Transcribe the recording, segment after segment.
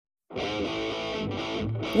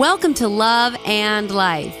Welcome to Love and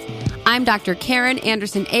Life. I'm Dr. Karen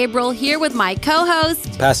Anderson-Abril here with my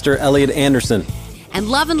co-host, Pastor Elliot Anderson. And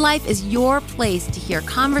Love and Life is your place to hear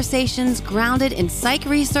conversations grounded in psych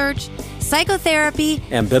research, psychotherapy,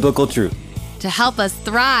 and biblical truth to help us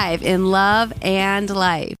thrive in love and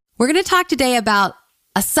life. We're going to talk today about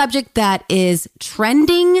a subject that is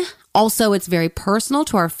trending. Also, it's very personal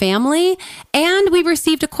to our family, and we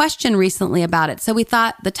received a question recently about it. So we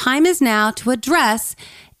thought the time is now to address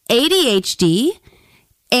ADHD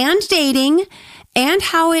and dating and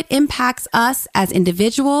how it impacts us as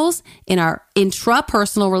individuals in our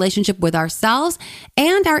intrapersonal relationship with ourselves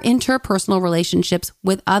and our interpersonal relationships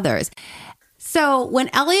with others. So when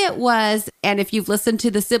Elliot was, and if you've listened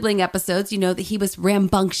to the sibling episodes, you know that he was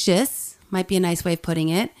rambunctious, might be a nice way of putting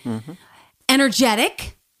it. Mm-hmm.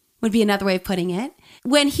 Energetic would be another way of putting it.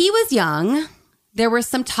 When he was young, there was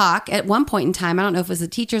some talk at one point in time. I don't know if it was the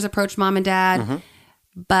teachers approached mom and dad, mm-hmm.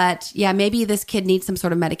 but yeah, maybe this kid needs some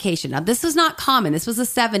sort of medication. Now, this was not common. This was the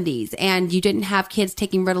 70s, and you didn't have kids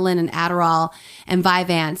taking Ritalin and Adderall and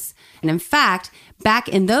Vyvanse. And in fact, back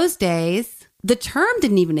in those days, the term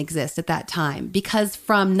didn't even exist at that time, because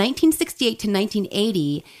from 1968 to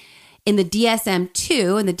 1980, in the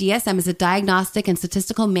DSM-2, and the DSM is a Diagnostic and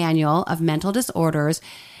Statistical Manual of Mental Disorders,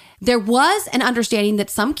 there was an understanding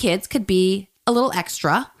that some kids could be a little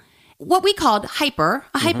extra, what we called hyper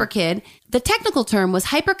kid. The technical term was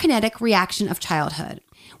hyperkinetic reaction of childhood.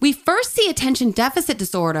 We first see attention deficit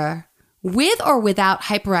disorder with or without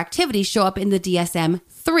hyperactivity show up in the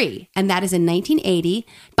DSM-3, and that is in 1980.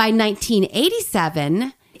 By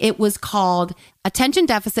 1987, it was called attention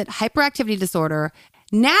deficit hyperactivity disorder.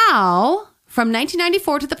 Now, from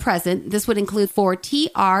 1994 to the present, this would include for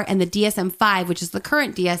TR and the DSM-5, which is the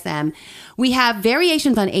current DSM. We have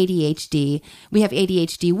variations on ADHD. We have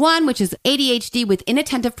ADHD-1, which is ADHD with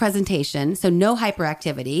inattentive presentation, so no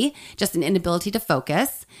hyperactivity, just an inability to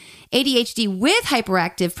focus. ADHD with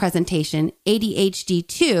hyperactive presentation,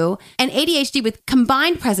 ADHD-2, and ADHD with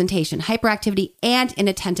combined presentation, hyperactivity and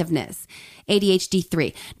inattentiveness,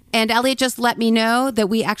 ADHD-3. And Elliot just let me know that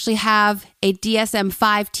we actually have a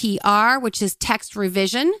DSM-5 TR, which is text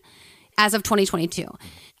revision, as of 2022.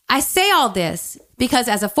 I say all this because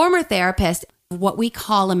as a former therapist, what we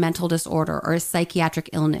call a mental disorder or a psychiatric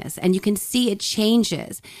illness, and you can see it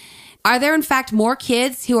changes. Are there, in fact, more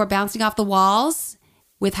kids who are bouncing off the walls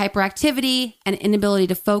with hyperactivity and inability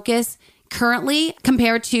to focus currently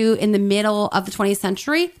compared to in the middle of the 20th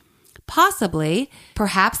century? Possibly.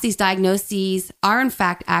 Perhaps these diagnoses are in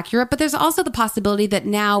fact accurate, but there's also the possibility that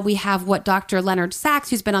now we have what Dr. Leonard Sachs,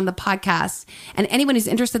 who's been on the podcast, and anyone who's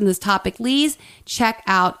interested in this topic, please check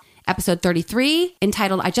out episode 33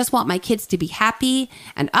 entitled, I Just Want My Kids to Be Happy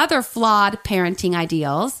and Other Flawed Parenting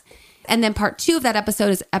Ideals. And then part 2 of that episode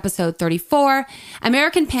is episode 34,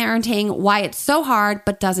 American Parenting, Why It's So Hard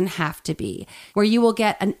But Doesn't Have to Be, where you will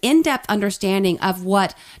get an in-depth understanding of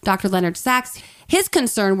what Dr. Leonard Sachs, his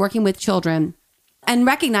concern working with children, and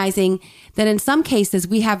recognizing that in some cases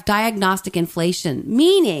we have diagnostic inflation,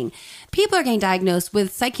 meaning people are getting diagnosed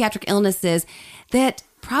with psychiatric illnesses that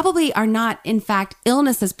probably are not, in fact,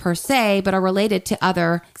 illnesses per se, but are related to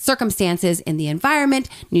other circumstances in the environment,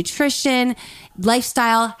 nutrition,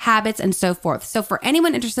 lifestyle, habits, and so forth. So for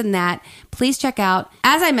anyone interested in that, please check out.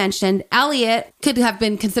 As I mentioned, Elliot could have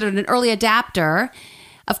been considered an early adapter.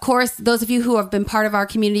 Of course, those of you who have been part of our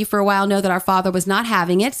community for a while know that our father was not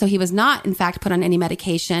having it, so he was not, in fact, put on any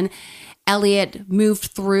medication. Elliot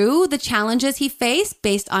moved through the challenges he faced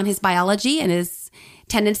based on his biology and his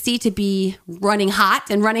tendency to be running hot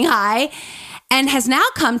and running high, and has now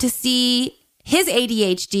come to see his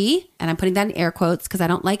ADHD, and I'm putting that in air quotes because I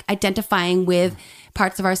don't like identifying with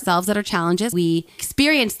parts of ourselves that are challenges. We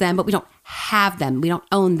experience them, but we don't have them. We don't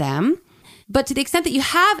own them. But to the extent that you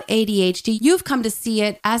have ADHD, you've come to see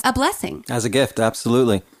it as a blessing. As a gift,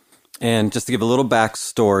 absolutely. And just to give a little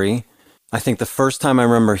backstory, I think the first time I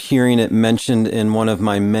remember hearing it mentioned in one of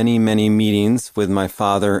my many, many meetings with my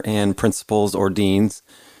father and principals or deans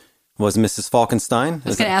was Mrs. Falkenstein. I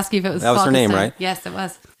was going to ask you if it was That was her name, right? Yes, it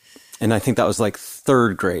was. And I think that was like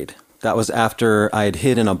 3rd grade. That was after I had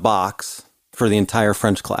hid in a box for the entire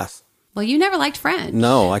French class. Well, you never liked French.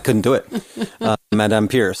 No, I couldn't do it. Madame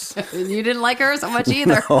Pierce. You didn't like her so much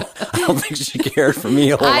either. No, I don't think she cared for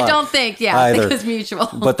me a whole lot. I don't think, I think it was mutual.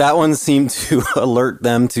 But that one seemed to alert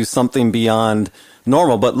them to something beyond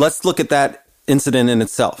normal. But let's look at that incident in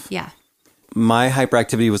itself. Yeah. My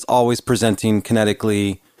hyperactivity was always presenting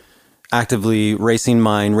kinetically, actively, racing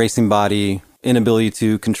mind, racing body, inability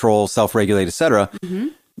to control, self-regulate, etc. Mm-hmm.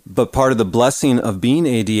 But part of the blessing of being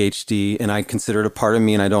ADHD, and I consider it a part of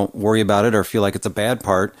me and I don't worry about it or feel like it's a bad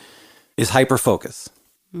part, is hyperfocus.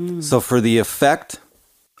 So for the effect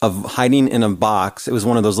of hiding in a box, it was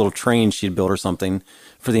one of those little trains she'd built or something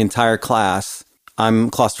for the entire class. I'm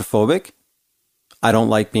claustrophobic. I don't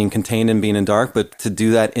like being contained and being in dark, but to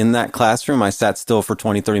do that in that classroom, I sat still for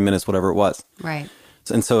 20, 30 minutes, whatever it was. Right.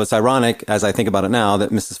 And so it's ironic, as I think about it now,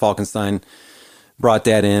 that Mrs. Falkenstein brought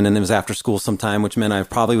Dad in, and it was after school sometime, which meant I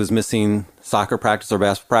probably was missing soccer practice or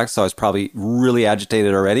basketball practice, so I was probably really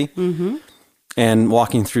agitated already. Mm-hmm. And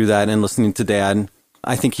walking through that and listening to Dad,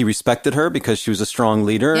 I think he respected her because she was a strong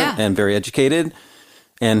leader and very educated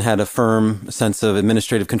and had a firm sense of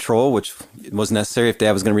administrative control, which was necessary if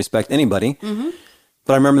Dad was going to respect anybody. Mm-hmm.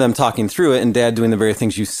 But I remember them talking through it and Dad doing the very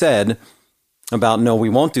things you said about, no, we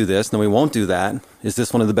won't do this, no, we won't do that. Is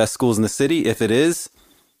this one of the best schools in the city? If it is,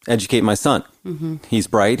 educate my son. Mm-hmm. He's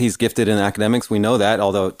bright, he's gifted in academics. We know that,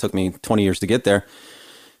 although it took me 20 years to get there.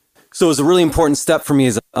 So it was a really important step for me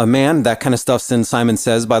as a man. That kind of stuff's in Simon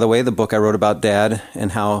Says, by the way, the book I wrote about Dad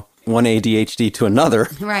and how one ADHD to another.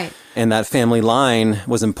 Right. And that family line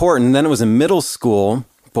was important. And then it was in middle school.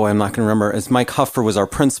 Boy, I'm not going to remember. As Mike Huffer was our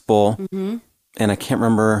principal. Mm-hmm. And I can't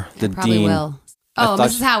remember the dean. Will. Oh,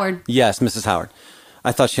 Mrs. Howard. Yes, Mrs. Howard.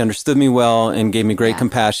 I thought she understood me well and gave me great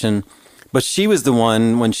compassion. But she was the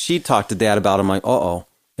one, when she talked to Dad about it, I'm like, uh-oh.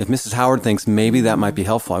 If Mrs. Howard thinks maybe that might be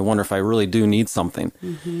helpful, I wonder if I really do need something.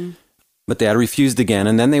 Mm-hmm. But Dad refused again.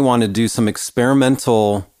 And then they wanted to do some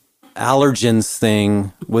experimental allergens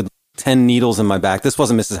thing with 10 needles in my back. This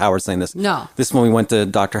wasn't Mrs. Howard saying this. No. This is when we went to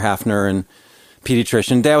Dr. Hafner and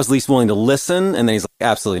pediatrician. Dad was least willing to listen. And then he's like,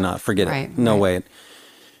 absolutely not. Forget it. No way.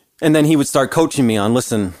 And then he would start coaching me on,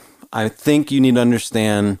 listen, I think you need to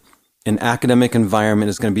understand an academic environment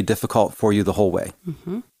is going to be difficult for you the whole way.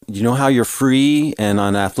 Mm-hmm. You know how you're free and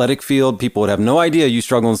on an athletic field, people would have no idea you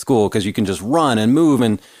struggle in school because you can just run and move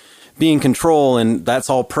and be in control, and that's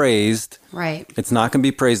all praised. Right. It's not going to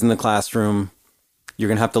be praised in the classroom. You're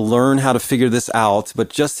going to have to learn how to figure this out, but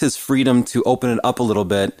just his freedom to open it up a little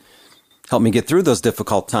bit helped me get through those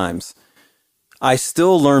difficult times. I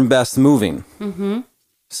still learn best moving. Mm-hmm.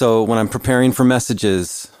 So when I'm preparing for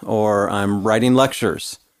messages or I'm writing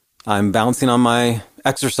lectures, I'm bouncing on my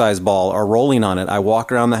exercise ball or rolling on it. I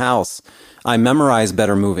walk around the house. I memorize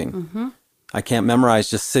better moving. Mm-hmm. I can't memorize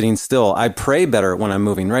just sitting still. I pray better when I'm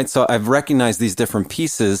moving, right? So I've recognized these different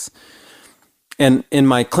pieces. And in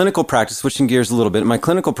my clinical practice, switching gears a little bit, in my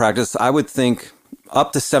clinical practice, I would think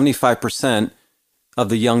up to 75% of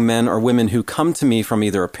the young men or women who come to me from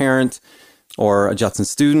either a parent or a Judson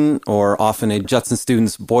student, or often a Judson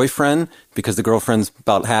student's boyfriend, because the girlfriend's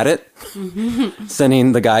about had it,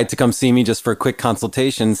 sending the guy to come see me just for a quick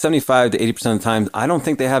consultation, 75 to 80% of the time, I don't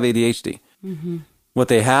think they have ADHD. Mm-hmm. What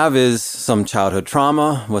they have is some childhood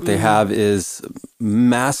trauma. What they have is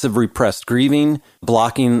massive repressed grieving,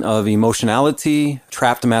 blocking of emotionality,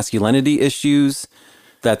 trapped masculinity issues,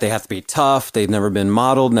 that they have to be tough. They've never been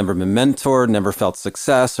modeled, never been mentored, never felt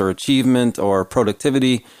success or achievement or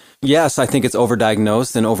productivity. Yes, I think it's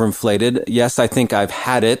overdiagnosed and overinflated. Yes, I think I've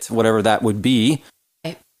had it, whatever that would be.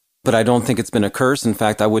 But I don't think it's been a curse. In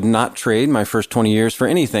fact, I would not trade my first 20 years for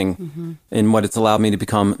anything in what it's allowed me to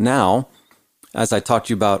become now. As I talked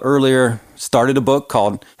to you about earlier, started a book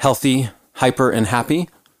called Healthy, Hyper, and Happy.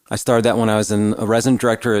 I started that when I was a resident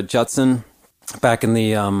director at Judson back in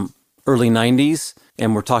the early 90s.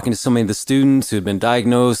 And we're talking to so many of the students who had been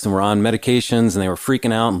diagnosed and were on medications and they were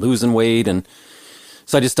freaking out and losing weight. And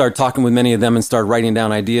so I just started talking with many of them and started writing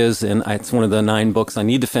down ideas. And it's one of the 9 books I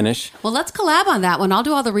need to finish. Well, let's collab on that one. I'll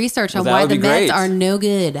do all the research on why the meds are no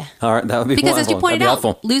good. All right, that would be because wonderful. As you pointed out,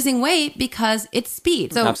 helpful. Losing weight because it's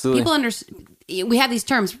speed. So Absolutely. People understand. We have these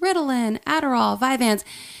terms, Ritalin, Adderall, Vyvanse.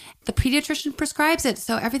 The pediatrician prescribes it,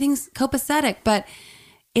 so everything's copacetic. But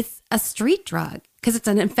it's a street drug because it's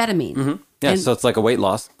an amphetamine. Mm-hmm. Yeah, so it's like a weight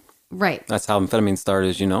loss. Right. That's how amphetamine started,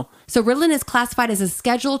 as you know. So Ritalin is classified as a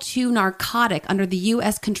Schedule II narcotic under the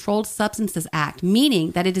U.S. Controlled Substances Act,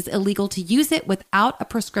 meaning that it is illegal to use it without a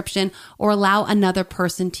prescription or allow another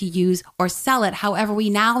person to use or sell it. However, we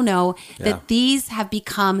now know that these have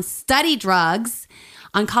become study drugs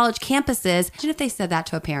on college campuses. Imagine if they said that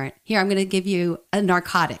to a parent. Here, I'm going to give you a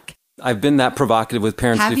narcotic. I've been that provocative with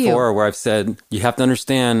parents before where I've said, you have to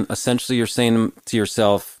understand, essentially you're saying to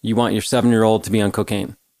yourself, you want your 7-year-old to be on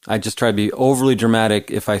cocaine. I just try to be overly dramatic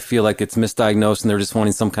if I feel like it's misdiagnosed and they're just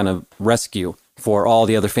wanting some kind of rescue for all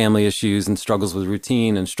the other family issues and struggles with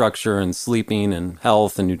routine and structure and sleeping and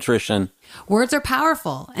health and nutrition. Words are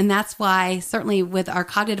powerful. And that's why, certainly with our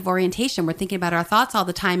cognitive orientation, we're thinking about our thoughts all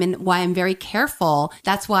the time and why I'm very careful.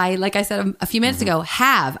 That's why, like I said a few minutes ago,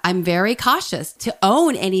 I'm very cautious to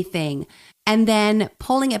own anything. And then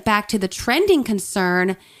pulling it back to the trending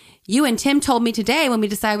concern, You and Tim told me today when we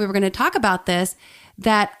decided we were going to talk about this,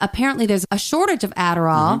 that apparently there's a shortage of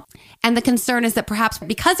Adderall. And the concern is that perhaps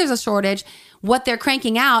because there's a shortage, what they're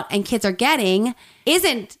cranking out and kids are getting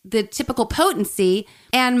isn't the typical potency.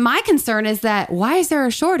 And my concern is that why is there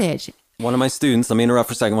a shortage? One of my students, let me interrupt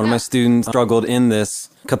for a second. One of my students struggled in this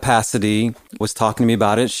capacity, was talking to me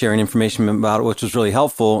about it, sharing information about it, which was really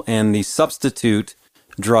helpful. And the substitute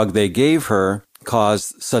drug they gave her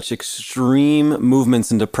caused such extreme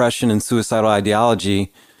movements in depression and suicidal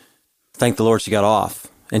ideology. Thank the Lord she got off.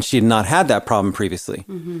 And she had not had that problem previously.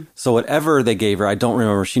 So whatever they gave her, I don't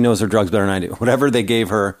remember. She knows her drugs better than I do. Whatever they gave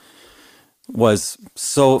her was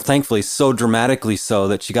so, thankfully, so dramatically so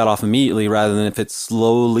that she got off immediately, rather than if it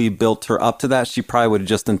slowly built her up to that, she probably would have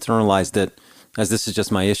just internalized it as this is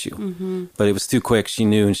just my issue. But it was too quick. She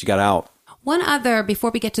knew and she got out. One other,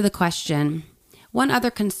 before we get to the question, one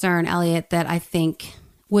other concern, Elliot, that I think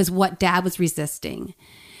was what Dad was resisting.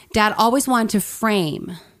 Dad always wanted to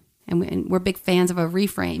frame, and we're big fans of a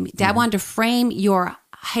reframe. Dad wanted to frame your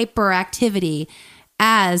hyperactivity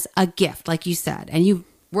as a gift, like you said, and you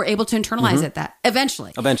were able to internalize it that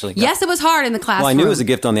eventually. Eventually. Yeah. Yes, it was hard in the classroom. Well, I knew it was a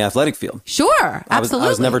gift on the athletic field. Sure, absolutely. I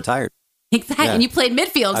was never tired. Exactly. Yeah. And you played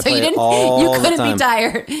midfield, I so you played couldn't be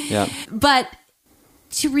tired. Yeah. But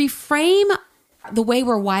to reframe the way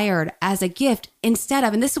we're wired as a gift instead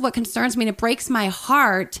of, and this is what concerns me, and it breaks my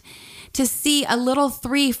heart to see a little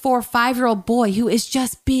 3, 4, 5-year-old boy who is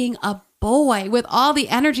just being a boy with all the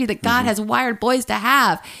energy that God has wired boys to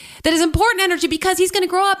have. That is important energy because he's going to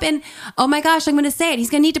grow up and, oh my gosh, I'm going to say it, he's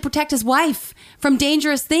going to need to protect his wife from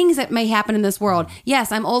dangerous things that may happen in this world.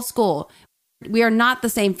 Yes, I'm old school. We are not the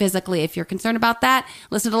same physically. If you're concerned about that,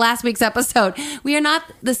 listen to last week's episode. We are not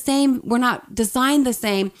the same. We're not designed the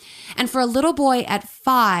same. And for a little boy at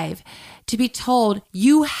 5 to be told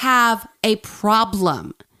you have a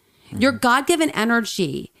problem, your God-given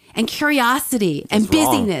energy and curiosity and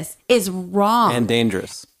busyness is wrong. And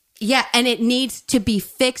dangerous. Yeah, and it needs to be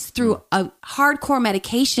fixed through a hardcore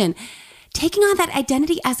medication. Taking on that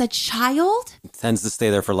identity as a child it tends to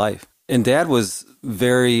stay there for life. And Dad was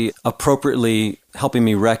very appropriately helping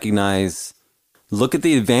me recognize, look at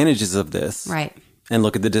the advantages of this. Right. And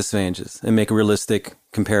look at the disadvantages and make a realistic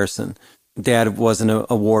comparison. Dad was an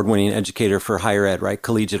award-winning educator for higher ed, right?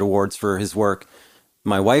 Collegiate awards for his work.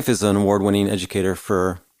 My wife is an award-winning educator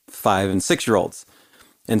for 5 and 6-year-olds.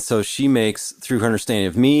 And so she makes, through her understanding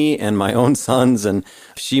of me and my own sons, and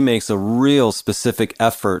she makes a real specific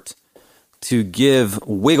effort to give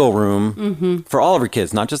wiggle room for all of her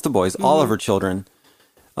kids, not just the boys, all of her children,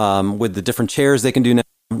 with the different chairs they can do now.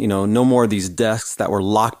 You know, no more of these desks that were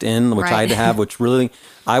locked in, which I had to have, which really,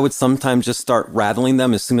 I would sometimes just start rattling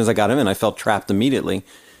them as soon as I got them in. I felt trapped immediately.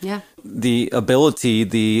 Yeah. The ability,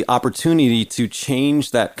 the opportunity to change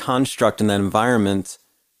that construct and that environment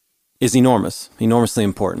is enormously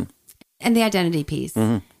important. And the identity piece.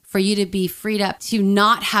 For you to be freed up to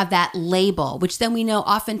not have that label, which then we know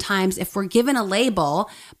oftentimes if we're given a label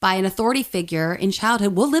by an authority figure in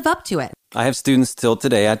childhood, we'll live up to it. I have students still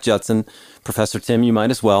today at Judson, Professor Tim, you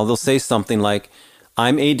might as well. They'll say something like,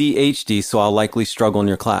 I'm ADHD, so I'll likely struggle in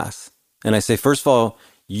your class. And I say, first of all,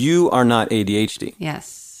 you are not ADHD.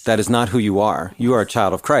 Yes. That is not who you are. You are a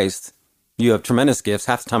child of Christ. You have tremendous gifts.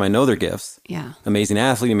 Half the time I know they're gifts. Yeah. Amazing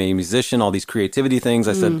athlete, amazing musician, all these creativity things.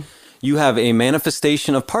 I said, you have a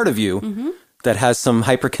manifestation of part of you that has some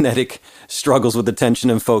hyperkinetic struggles with attention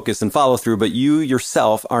and focus and follow through, but you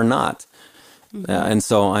yourself are not. And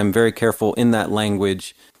so I'm very careful in that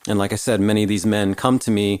language. And like I said, many of these men come to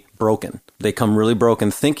me broken. They come really broken,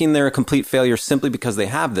 thinking they're a complete failure simply because they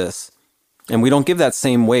have this. And we don't give that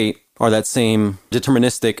same weight or that same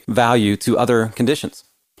deterministic value to other conditions.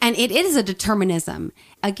 And it is a determinism.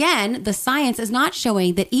 Again, the science is not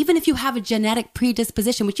showing that even if you have a genetic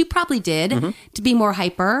predisposition, which you probably did to be more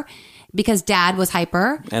hyper because Dad was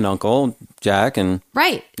hyper. And Uncle Jack and...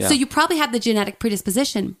 Right. Yeah. So you probably have the genetic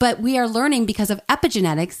predisposition, but we are learning because of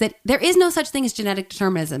epigenetics that there is no such thing as genetic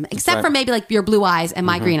determinism, except for maybe like your blue eyes and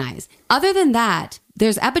my green eyes. Other than that,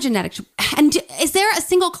 there's epigenetics. And is there a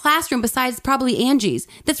single classroom besides probably Angie's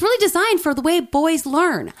that's really designed for the way boys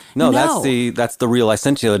learn? No. That's the reel I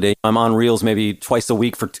sent you the other day. I'm on reels maybe twice a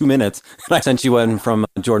week for 2 minutes. And I sent you one from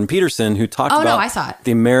Jordan Peterson who talked about I saw it.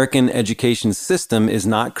 The American education system is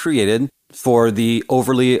not created for the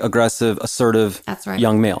overly aggressive, assertive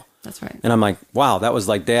young male. That's right. And I'm like, wow, that was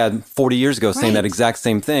like Dad 40 years ago saying that exact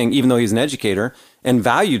same thing, even though he's an educator and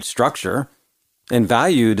valued structure and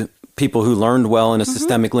valued people who learned well in a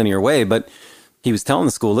systemic linear way. But he was telling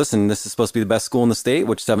the school, listen, this is supposed to be the best school in the state,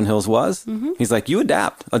 which Seven Hills was. He's like, you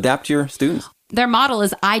adapt to your students. Their model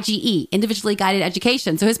is IGE, individually guided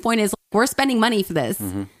education. So his point is, we're spending money for this.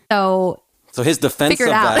 So his defense of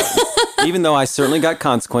that, even though I certainly got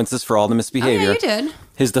consequences for all the misbehavior, you did.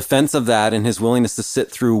 His defense of that and his willingness to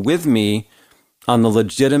sit through with me on the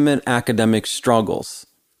legitimate academic struggles,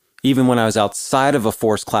 even when I was outside of a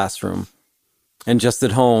forced classroom and just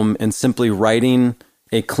at home and simply writing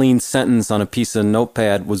a clean sentence on a piece of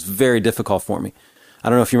notepad was very difficult for me. I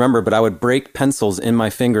don't know if you remember, but I would break pencils in my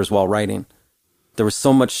fingers while writing. There was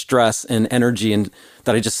so much stress and energy and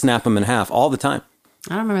that I just snap them in half all the time.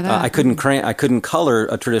 I don't remember that. I couldn't color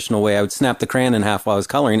a traditional way. I would snap the crayon in half while I was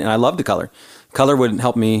coloring, and I love to color. Color would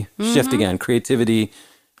help me shift again. Creativity,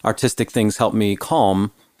 artistic things help me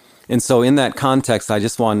calm. And so in that context, I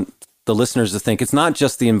just want the listeners to think it's not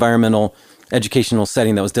just the environmental educational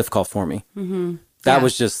setting that was difficult for me. That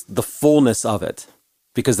was just the fullness of it,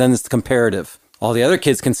 because then it's the comparative. All the other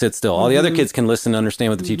kids can sit still. All the other kids can listen and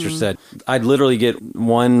understand what the teacher said. I'd literally get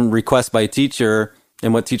one request by a teacher,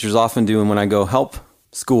 and what teachers often do, and when I go help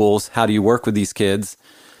schools, how do you work with these kids?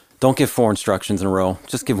 Don't give 4 instructions in a row.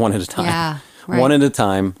 Just give one at a time. Yeah, right. One at a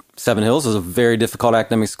time. Seven Hills is a very difficult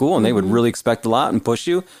academic school, and they would really expect a lot and push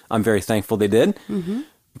you. I'm very thankful they did.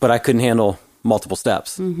 But I couldn't handle multiple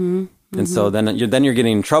steps. And so then you're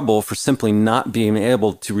getting in trouble for simply not being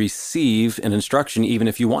able to receive an instruction, even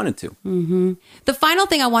if you wanted to. The final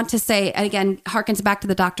thing I want to say, and again, harkens back to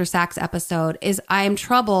the Dr. Sachs episode, is I am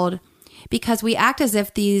troubled because we act as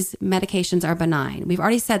if these medications are benign. We've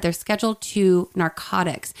already said they're scheduled to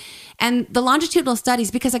narcotics. And the longitudinal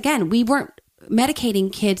studies, because again, we weren't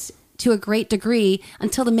medicating kids to a great degree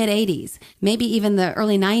until the mid-'80s, maybe even the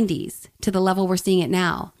early 90s, to the level we're seeing it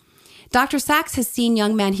now. Dr. Sachs has seen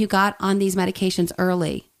young men who got on these medications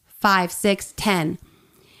early, 5, 6, 10.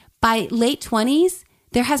 By late 20s,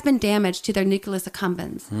 there has been damage to their nucleus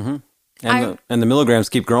accumbens. And the milligrams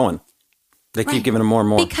keep growing. They keep giving them more and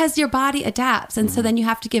more. Because your body adapts. And so then you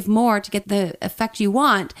have to give more to get the effect you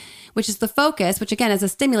want, which is the focus, which again, as a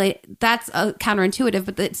stimulate, that's counterintuitive,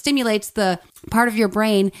 but it stimulates the part of your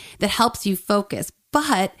brain that helps you focus.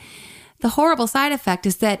 But the horrible side effect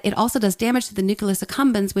is that it also does damage to the nucleus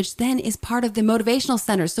accumbens, which then is part of the motivational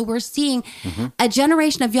center. So we're seeing a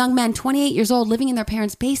generation of young men, 28 years old, living in their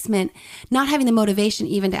parents' basement, not having the motivation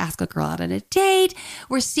even to ask a girl out on a date.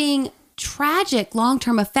 We're seeing tragic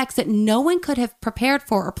long-term effects that no one could have prepared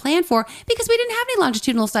for or planned for because we didn't have any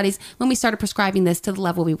longitudinal studies when we started prescribing this to the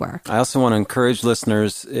level we were. I also want to encourage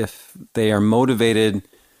listeners, if they are motivated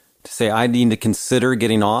to say, I need to consider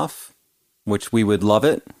getting off, which we would love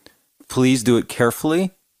it, please do it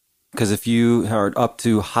carefully. Because if you are up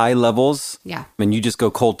to high levels and you just go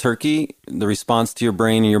cold turkey, the response to your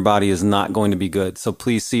brain and your body is not going to be good. So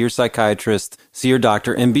please see your psychiatrist, see your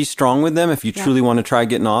doctor, and be strong with them. If you truly want to try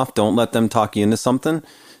getting off, don't let them talk you into something.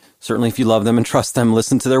 Certainly if you love them and trust them,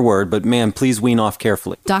 listen to their word. But man, please wean off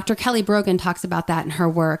carefully. Dr. Kelly Brogan talks about that in her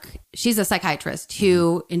work. She's a psychiatrist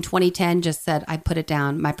who in 2010 just said, I put it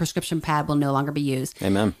down. My prescription pad will no longer be used.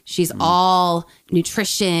 Amen. She's all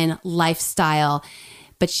nutrition, lifestyle.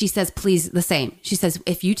 But she says, please, the same. She says,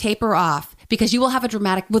 if you taper off, because you will have a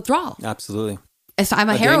dramatic withdrawal. Absolutely. So I'm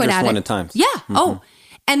a heroin addict. One at times. Yeah. Oh,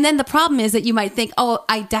 and then the problem is that you might think, oh,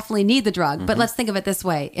 I definitely need the drug. But let's think of it this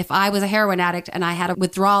way. If I was a heroin addict and I had a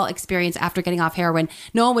withdrawal experience after getting off heroin,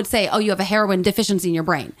 no one would say, oh, you have a heroin deficiency in your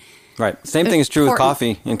brain. Right. Same thing is true with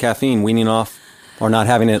coffee and caffeine, weaning off. Or not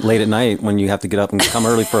having it late at night when you have to get up and come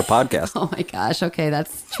early for a podcast. Oh my gosh. Okay.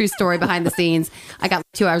 That's true story behind the scenes. I got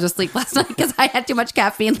 2 hours of sleep last night because I had too much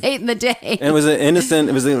caffeine late in the day. And it was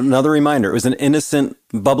another reminder. It was an innocent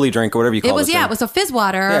bubbly drink or whatever you call it. It was a fizz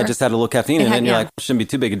water. Yeah, it just had a little caffeine in it. And you're like, it shouldn't be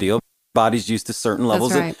too big a deal. Body's used to certain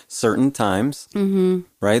levels at certain times,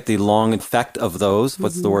 right? The long effect of those.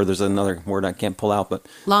 What's the word? There's another word I can't pull out, but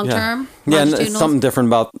long term. Yeah, and it's something different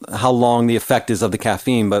about how long the effect is of the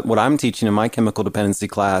caffeine. But what I'm teaching in my chemical dependency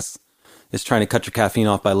class is trying to cut your caffeine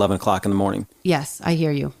off by 11 o'clock in the morning. Yes, I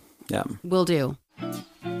hear you. Yeah, will do.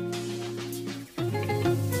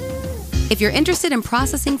 If you're interested in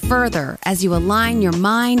processing further as you align your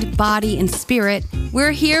mind, body, and spirit,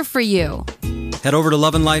 we're here for you. Head over to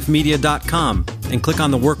loveandlifemedia.com and click on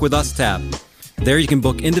the Work With Us tab. There you can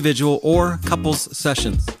book individual or couples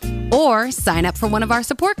sessions. Or sign up for one of our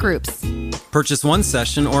support groups. Purchase one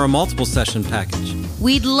session or a multiple session package.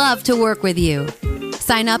 We'd love to work with you.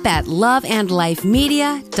 Sign up at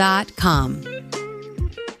loveandlifemedia.com.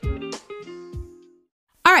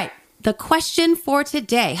 All right, the question for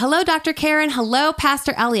today. Hello, Dr. Karen. Hello,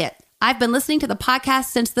 Pastor Elliott. I've been listening to the podcast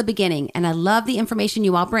since the beginning, and I love the information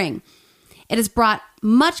you all bring. It has brought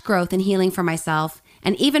much growth and healing for myself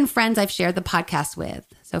and even friends I've shared the podcast with.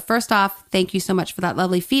 So first off, thank you so much for that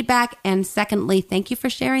lovely feedback. And secondly, thank you for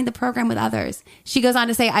sharing the program with others. She goes on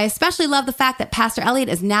to say, I especially love the fact that Pastor Elliott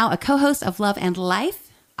is now a co-host of Love and Life.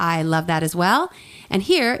 I love that as well. And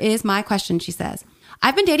here is my question, she says.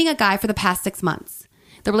 I've been dating a guy for the past 6 months.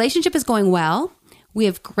 The relationship is going well. We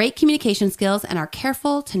have great communication skills and are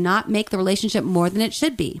careful to not make the relationship more than it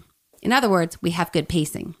should be. In other words, we have good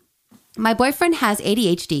pacing. My boyfriend has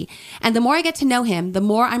ADHD, and the more I get to know him, the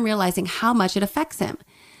more I'm realizing how much it affects him.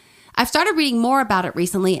 I've started reading more about it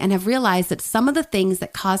recently and have realized that some of the things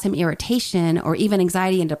that cause him irritation or even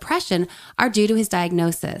anxiety and depression are due to his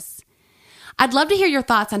diagnosis. I'd love to hear your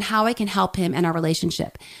thoughts on how I can help him and our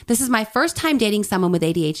relationship. This is my first time dating someone with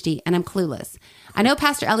ADHD, and I'm clueless. I know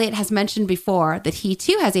Pastor Elliott has mentioned before that he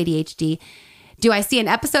too has ADHD. Do I see an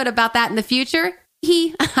episode about that in the future?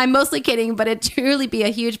 I'm mostly kidding, but it'd truly be a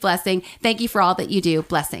huge blessing. Thank you for all that you do.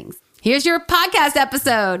 Blessings. Here's your podcast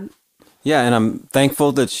episode. Yeah, and I'm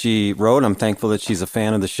thankful that she wrote. I'm thankful that she's a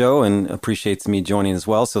fan of the show and appreciates me joining as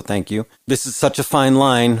well, so thank you. This is such a fine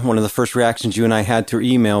line. One of the first reactions you and I had to her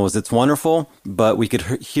email was, it's wonderful, but we could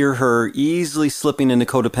hear her easily slipping into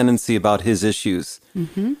codependency about his issues.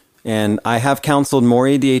 Mm-hmm. And I have counseled more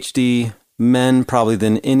ADHD men probably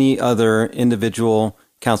than any other individual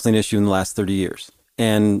counseling issue in the last 30 years.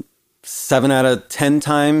 And 7 out of 10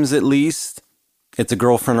 times at least, it's a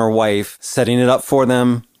girlfriend or wife setting it up for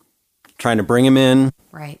them, trying to bring him in.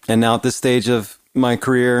 Right. And now at this stage of my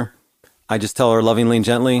career, I just tell her lovingly and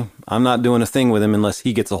gently, I'm not doing a thing with him unless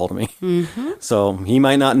he gets a hold of me. Mm-hmm. So he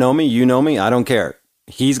might not know me. You know me. I don't care.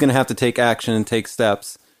 He's going to have to take action and take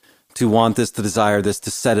steps to want this, to desire this,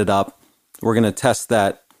 to set it up. We're going to test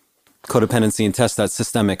that codependency and test that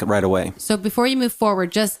systemic right away. So before you move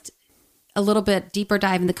forward, just a little bit deeper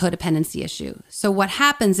dive in the codependency issue. So what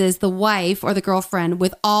happens is the wife or the girlfriend,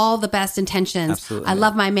 with all the best intentions, Absolutely, I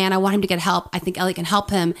love my man, I want him to get help, I think Elliot can help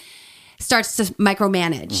him, starts to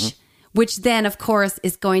micromanage, which then, of course,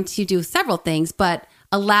 is going to do several things, but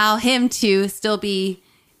allow him to still be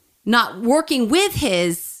not working with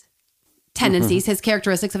his tendencies, his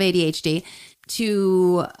characteristics of ADHD,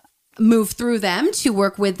 to move through them, to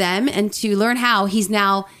work with them, and to learn how he's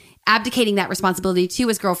now abdicating that responsibility to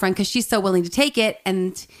his girlfriend because she's so willing to take it.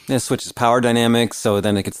 And it switches power dynamics. So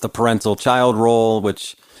then it gets the parental child role,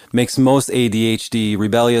 which makes most ADHD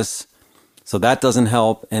rebellious. So that doesn't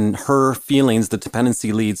help. And her feelings, the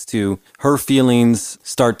dependency leads to her feelings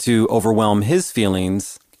start to overwhelm his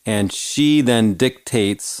feelings. And she then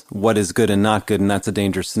dictates what is good and not good. And that's a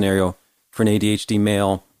dangerous scenario for an ADHD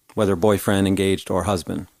male, whether boyfriend, engaged, or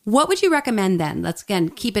husband. What would you recommend then? Let's again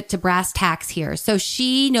keep it to brass tacks here. So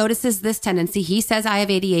she notices this tendency. He says, I have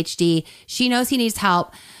ADHD. She knows he needs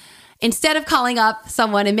help. Instead of calling up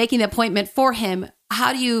someone and making the appointment for him,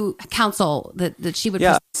 how do you counsel that she would?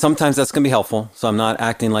 Yeah, sometimes that's going to be helpful. So I'm not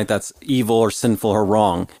acting like that's evil or sinful or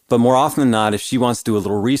wrong. But more often than not, if she wants to do a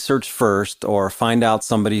little research first or find out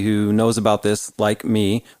somebody who knows about this, like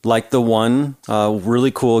me, like the one really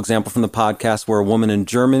cool example from the podcast where a woman in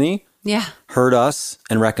Germany heard us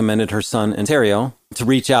and recommended her son, Ontario, to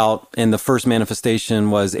reach out. And the first manifestation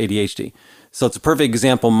was ADHD. So it's a perfect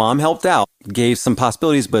example. Mom helped out, gave some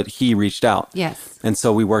possibilities, but he reached out. Yes. And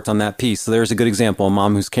so we worked on that piece. So there's a good example. A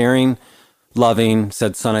mom who's caring, loving,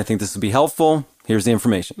 said, son, I think this would be helpful. Here's the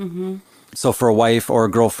information. Mm-hmm. So for a wife or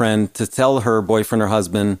a girlfriend to tell her boyfriend or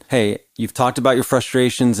husband, hey, you've talked about your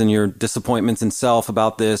frustrations and your disappointments in self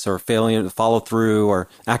about this, or failing to follow through, or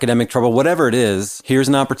academic trouble, whatever it is, here's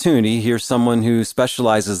an opportunity. Here's someone who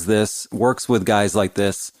specializes this, works with guys like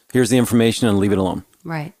this. Here's the information, and leave it alone.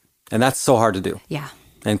 Right. And that's so hard to do. Yeah.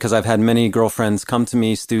 And because I've had many girlfriends come to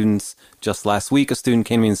me, students, just last week, a student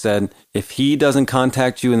came to me and said, if he doesn't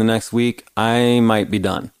contact you in the next week, I might be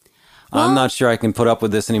done. Well, I'm not sure I can put up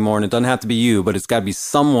with this anymore. And it doesn't have to be you, but it's got to be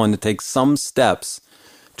someone to take some steps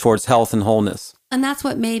towards health and wholeness. And that's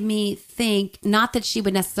what made me think, not that she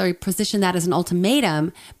would necessarily position that as an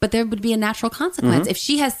ultimatum, but there would be a natural consequence. If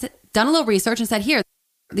she has done a little research and said, here,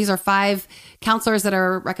 these are 5 counselors that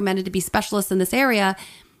are recommended to be specialists in this area,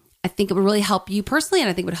 I think it would really help you personally, and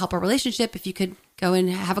I think it would help our relationship if you could go and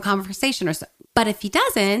have a conversation or so. But if he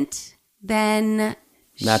doesn't, then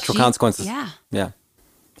natural consequences. Yeah.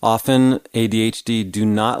 Often ADHD do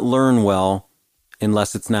not learn well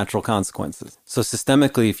unless it's natural consequences. So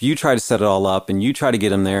systemically, if you try to set it all up and you try to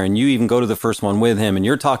get him there and you even go to the first one with him and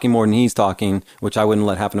you're talking more than he's talking, which I wouldn't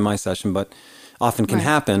let happen in my session, but often can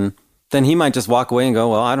happen, then he might just walk away and go,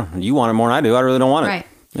 well, you want it more than I do. I really don't want it. Right.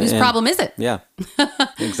 Whose problem is it? Yeah,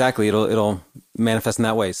 exactly. It'll manifest in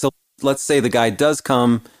that way. So let's say the guy does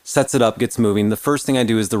come, sets it up, gets moving. The first thing I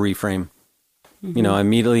do is the reframe. You know,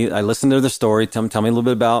 immediately I listen to their story. Tell me a little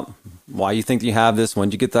bit about why you think you have this. When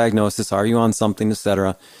did you get diagnosis? Are you on something,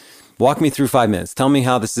 etc. Walk me through 5 minutes. Tell me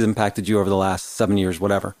how this has impacted you over the last 7 years,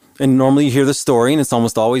 whatever. And normally you hear the story and it's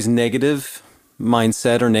almost always negative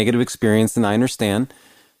mindset or negative experience, and I understand.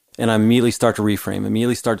 And I immediately start to reframe,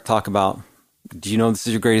 immediately start to talk about, do you know this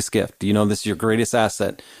is your greatest gift? Do you know this is your greatest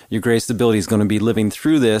asset? Your greatest ability is going to be living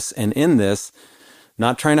through this and in this,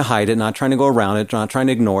 not trying to hide it, not trying to go around it, not trying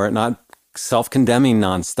to ignore it, not self-condemning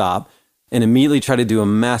nonstop, and immediately try to do a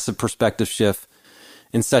massive perspective shift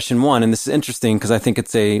in session 1. And this is interesting because I think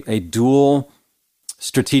it's a dual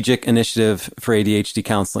strategic initiative for ADHD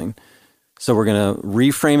counseling. So we're going to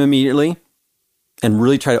reframe immediately and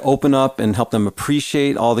really try to open up and help them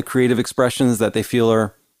appreciate all the creative expressions that they feel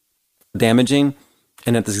are damaging.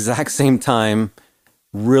 And at the exact same time,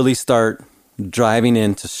 really start driving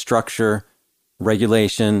into structure,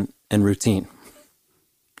 regulation, and routine.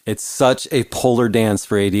 It's such a polar dance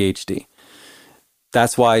for ADHD.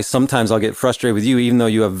 That's why sometimes I'll get frustrated with you, even though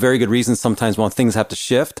you have very good reasons sometimes when things have to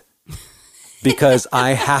shift, because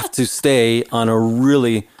I have to stay on a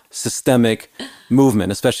really systemic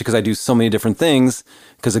movement, especially because I do so many different things,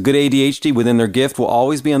 because a good ADHD within their gift will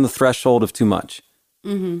always be on the threshold of too much.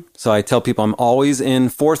 So I tell people I'm always in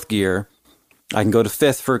 4th gear. I can go to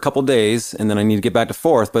 5th for a couple days, and then I need to get back to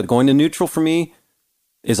 4th. But going to neutral for me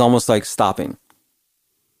is almost like stopping.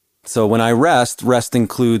 So when I rest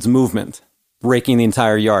includes movement. Raking the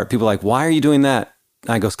entire yard. People are like, why are you doing that?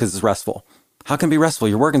 I go, because it's restful. How can it be restful?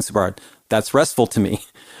 You're working super hard. That's restful to me.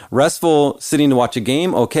 Restful, sitting to watch a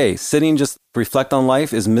game, okay. Sitting just reflect on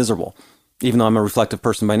life is miserable, even though I'm a reflective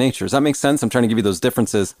person by nature. Does that make sense? I'm trying to give you those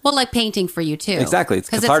differences. Well, like painting for you too. Exactly.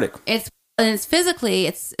 It's cathartic. It's physically,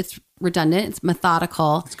 it's redundant, it's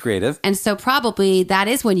methodical. It's creative. And so probably that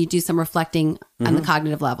is when you do some reflecting on the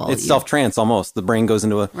cognitive level. It's self-trance almost. The brain goes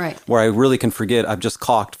into where I really can forget I've just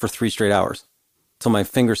caulked for 3 straight hours till my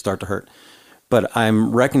fingers start to hurt. But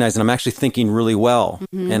I'm recognizing I'm actually thinking really well.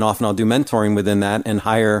 And often I'll do mentoring within that and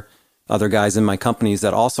hire other guys in my companies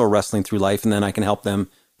that also are wrestling through life. And then I can help them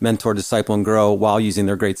mentor, disciple, and grow while using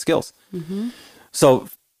their great skills. So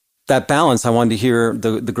that balance, I wanted to hear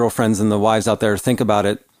the girlfriends and the wives out there think about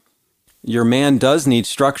it. Your man does need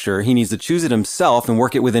structure. He needs to choose it himself and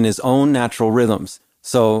work it within his own natural rhythms.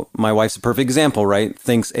 So my wife's a perfect example, right?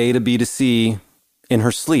 Thinks A to B to C in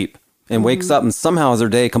her sleep and wakes up and somehow has her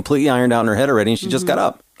day completely ironed out in her head already and she just got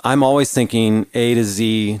up. I'm always thinking A to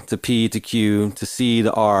Z to P to Q to C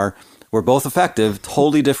to R. We're both effective,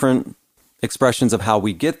 totally different expressions of how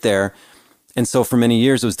we get there. And so for many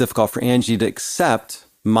years, it was difficult for Angie to accept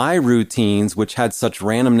my routines, which had such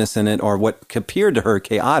randomness in it or what appeared to her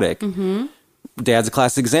chaotic. Dad's a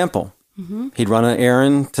classic example. He'd run an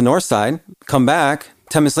errand to Northside, come back,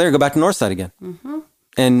 10 minutes later, go back to Northside again.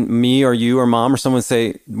 And me or you or mom or someone would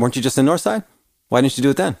say, weren't you just in Northside? Why didn't you do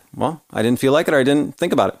it then? Well, I didn't feel like it or I didn't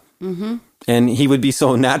think about it. And he would be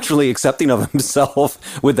so naturally accepting of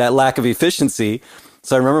himself with that lack of efficiency.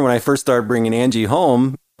 So I remember when I first started bringing Angie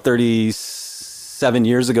home 37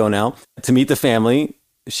 years ago now to meet the family,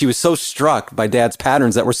 she was so struck by Dad's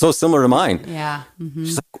patterns that were so similar to mine.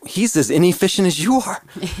 She's like, he's as inefficient as you are.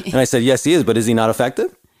 And I said, yes, he is, but is he not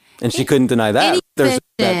effective? And she couldn't deny that. There's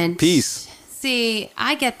that piece. See,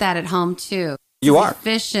 I get that at home too. You are.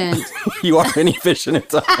 Efficient. You are inefficient at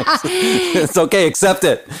times. It's okay, accept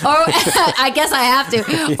it. Or I guess I have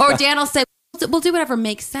to. Or Dan will say, we'll do whatever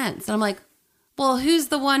makes sense. And I'm like, well, who's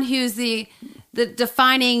the one who's the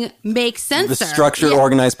defining makes sense? The structured,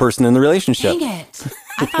 organized person in the relationship. Dang it.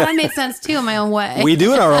 I thought I made sense too in my own way. We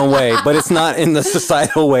do it our own way, but it's not in the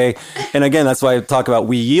societal way. And again, that's why I talk about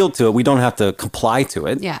we yield to it. We don't have to comply to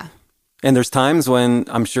it. Yeah. And there's times when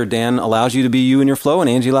I'm sure Dan allows you to be you in your flow and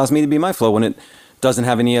Angie allows me to be my flow when it doesn't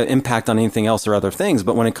have any impact on anything else or other things.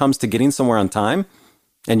 But when it comes to getting somewhere on time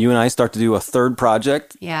and you and I start to do a third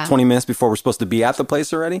project 20 minutes before we're supposed to be at the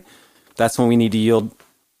place already, that's when we need to yield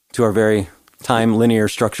to our very time linear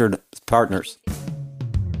structured partners.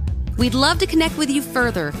 We'd love to connect with you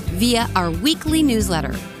further via our weekly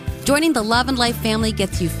newsletter. Joining the Love and Life family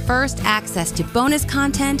gets you first access to bonus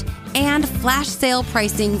content and flash sale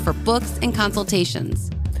pricing for books and consultations.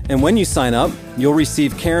 And when you sign up, you'll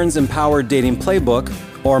receive Karen's Empowered Dating Playbook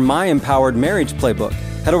or my Empowered Marriage Playbook.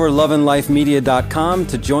 Head over to loveandlifemedia.com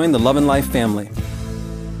to join the Love and Life family.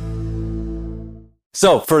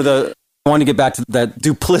 So I want to get back to that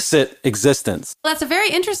duplicit existence. Well, that's a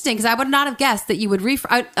very interesting because I would not have guessed that you would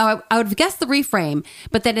I would have guessed the reframe,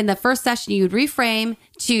 but then in the first session you would reframe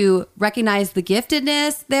to recognize the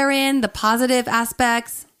giftedness therein, the positive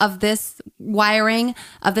aspects of this wiring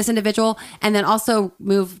of this individual, and then also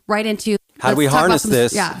move right into How do we harness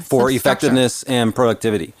this for some effectiveness and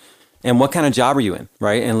productivity? And what kind of job are you in,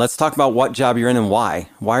 right? And let's talk about what job you're in and why.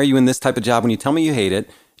 Why are you in this type of job when you tell me you hate it?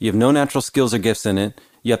 You have no natural skills or gifts in it.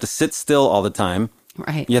 You have to sit still all the time.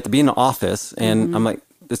 Right. You have to be in an office. And I'm like,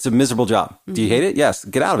 it's a miserable job. Do you hate it? Yes.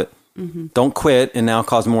 Get out of it. Don't quit and now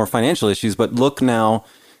cause more financial issues. But look now,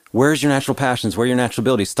 where's your natural passions? Where are your natural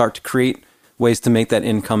abilities? Start to create ways to make that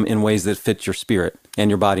income in ways that fit your spirit and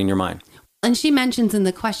your body and your mind. And she mentions in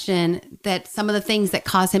the question that some of the things that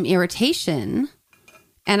cause him irritation.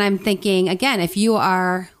 And I'm thinking, again, if you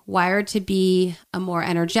are wired to be a more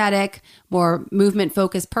energetic, more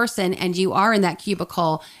movement-focused person, and you are in that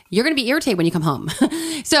cubicle, you're going to be irritated when you come home.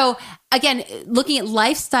 So again, looking at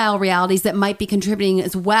lifestyle realities that might be contributing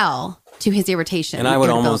as well to his irritation. And I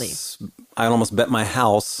would almost bet my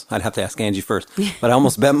house, I'd have to ask Angie first, but I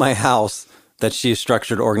almost bet my house that she is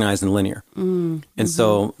structured, organized, and linear. And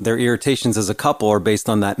so their irritations as a couple are based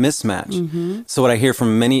on that mismatch. So what I hear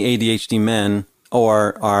from many ADHD men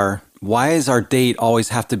are, why does our date always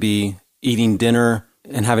have to be eating dinner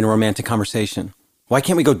and having a romantic conversation? Why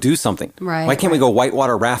can't we go do something? Right, why can't we go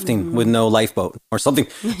whitewater rafting with no lifeboat or something?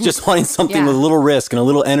 Just wanting something with a little risk and a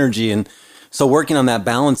little energy. And so working on that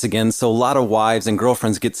balance again. So a lot of wives and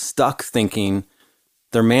girlfriends get stuck thinking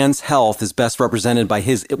their man's health is best represented by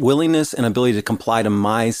his willingness and ability to comply to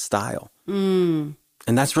my style. And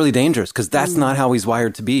that's really dangerous because that's not how he's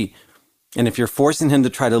wired to be. And if you're forcing him to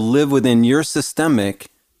try to live within your systemic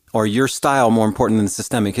or your style, more important than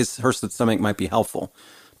systemic, her systemic might be helpful,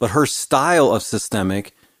 but her style of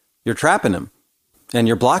systemic, you're trapping him and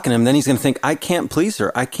you're blocking him. Then he's going to think, I can't please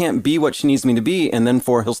her. I can't be what she needs me to be. And then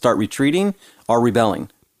he'll start retreating or rebelling.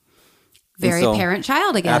 Very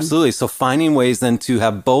parent-child again. Absolutely. So finding ways then to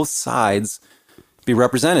have both sides be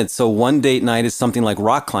represented. So one date night is something like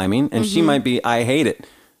rock climbing, and she might be, I hate it.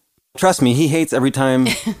 Trust me, he hates every time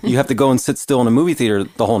you have to go and sit still in a movie theater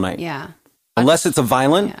the whole night. Yeah. Unless it's a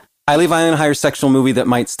highly violent, higher sexual movie that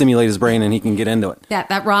might stimulate his brain and he can get into it.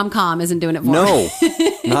 That rom-com isn't doing it for him. No,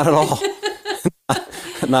 not at all.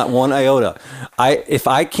 Not one iota. If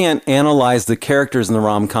I can't analyze the characters in the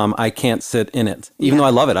rom-com, I can't sit in it. Even though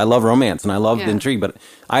I love it. I love romance and I love the intrigue, but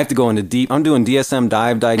I have to go into deep. I'm doing DSM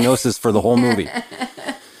dive diagnosis for the whole movie.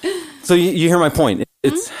 So you hear my point.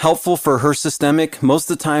 It's helpful for her systemic. Most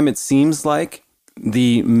of the time, it seems like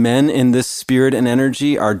the men in this spirit and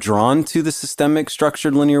energy are drawn to the systemic,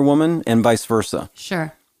 structured, linear woman and vice versa.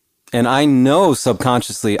 Sure. And I know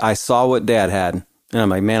subconsciously I saw what Dad had. And I'm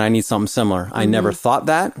like, man, I need something similar. I never thought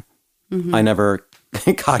that. I never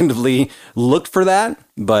cognitively looked for that.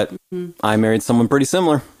 But I married someone pretty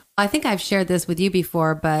similar. I think I've shared this with you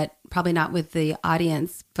before, but probably not with the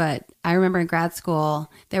audience. But I remember in grad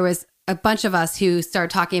school, there was a bunch of us who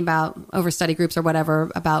started talking about over study groups or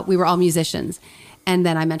whatever about we were all musicians. And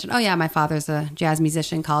then I mentioned, oh yeah, my father's a jazz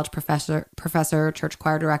musician, college professor, church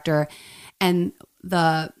choir director. And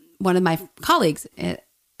one of my colleagues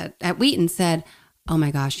at Wheaton said, oh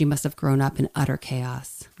my gosh, you must have grown up in utter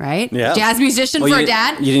chaos, right? Yeah. Jazz musician for a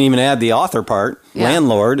dad. You didn't even add the author part,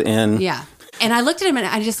 landlord. And yeah. And I looked at him and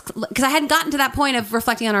I just, because I hadn't gotten to that point of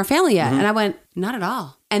reflecting on our family yet. And I went, not at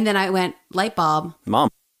all. And then I went, light bulb. Mom.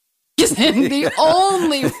 The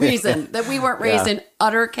only reason that we weren't raised in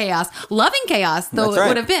utter chaos, loving chaos, though it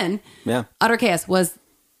would have been, utter chaos, was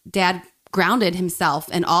Dad grounded himself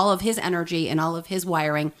and all of his energy and all of his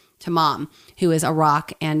wiring to Mom, who is a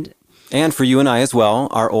rock. And for you and I as well,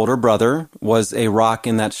 our older brother was a rock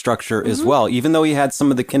in that structure as well. Even though he had some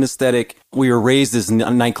of the kinesthetic, we were raised as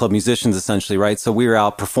nightclub musicians essentially, right? So we were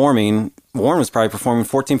out performing. Warren was probably performing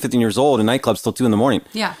 14, 15 years old in nightclubs till 2 a.m.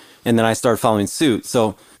 Yeah. And then I started following suit.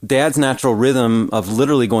 So Dad's natural rhythm of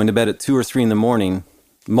literally going to bed at 2 or 3 a.m,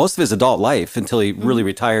 most of his adult life until he really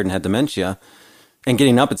retired and had dementia, and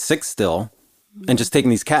getting up at 6 still, and just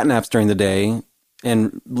taking these cat naps during the day,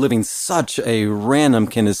 and living such a random,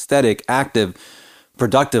 kinesthetic, active,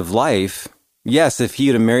 productive life. Yes, if he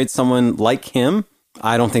had married someone like him,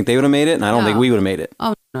 I don't think they would have made it, and I don't think we would have made it.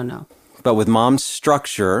 Oh, no. But with Mom's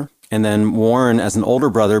structure, and then Warren as an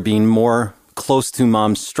older brother being more close to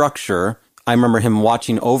Mom's structure, I remember him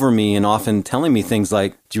watching over me and often telling me things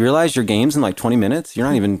like, do you realize your game's in like 20 minutes? You're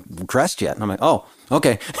not even dressed yet. And I'm like, oh,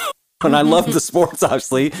 okay. And I love the sports,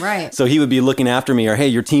 obviously. Right. So he would be looking after me or, hey,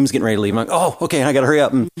 your team's getting ready to leave. I'm like, oh, okay, I got to hurry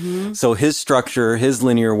up. And so his structure, his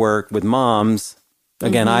linear work with Mom's,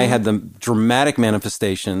 again, I had the dramatic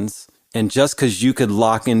manifestations. And just because you could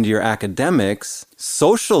lock into your academics,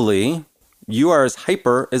 socially, you are as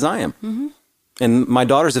hyper as I am. And my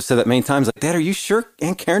daughters have said that many times, like, Dad, are you sure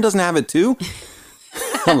Aunt Karen doesn't have it too?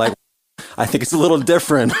 I'm like, I think it's a little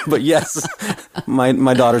different, but yes,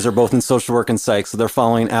 my daughters are both in social work and psych, so they're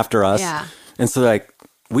following after us. Yeah. And so they're like,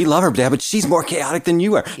 we love her, Dad, but she's more chaotic than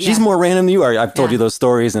you are. Yeah. She's more random than you are. I've told Yeah. you those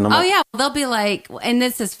stories. And I'm like, yeah. They'll be like, and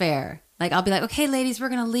this is fair. Like, I'll be like, okay, ladies, we're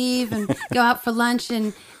going to leave and go out for lunch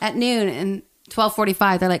and at noon. And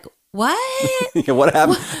 12:45, they're like, what? yeah, what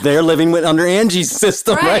happened? They're living under Angie's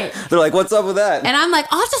system, right? Right. They're like, what's up with that? And I'm like,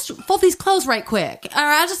 I'll just fold these clothes right quick. Or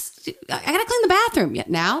I got to clean the bathroom. Yeah,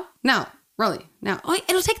 now? No, really. No. Oh,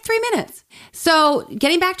 it'll take 3 minutes. So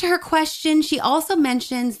getting back to her question, she also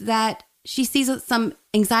mentions that she sees some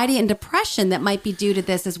anxiety and depression that might be due to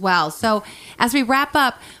this as well. So as we wrap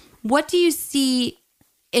up, what do you see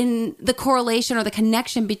in the correlation or the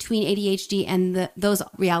connection between ADHD and those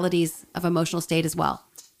realities of emotional state as well?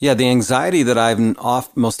 Yeah, the anxiety that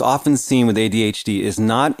I've most often seen with ADHD is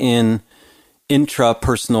not in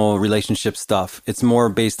intrapersonal relationship stuff. It's more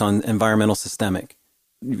based on environmental systemic.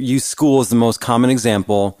 Use school as the most common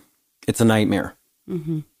example. It's a nightmare.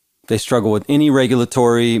 Mm-hmm. They struggle with any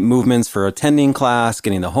regulatory movements for attending class,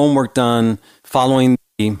 getting the homework done, following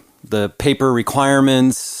the paper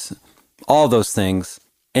requirements, all those things.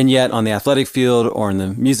 And yet on the athletic field or in the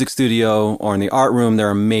music studio or in the art room,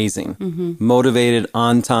 they're amazing, motivated,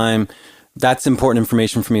 on time. That's important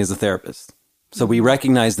information for me as a therapist. So we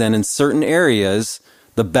recognize then in certain areas,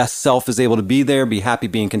 the best self is able to be there, be happy,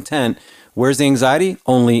 being content. Where's the anxiety?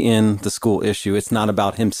 Only in the school issue. It's not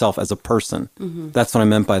about himself as a person. That's what I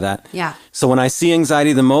meant by that. Yeah. So when I see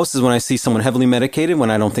anxiety the most is when I see someone heavily medicated, when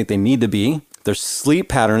I don't think they need to be. Their sleep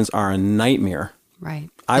patterns are a nightmare. Right.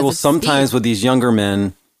 I will sometimes with these younger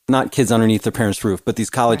men, not kids underneath their parents' roof, but these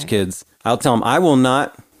college kids, I'll tell them, I will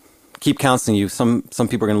not keep counseling you. Some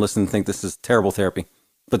people are going to listen and think this is terrible therapy,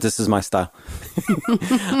 but this is my style.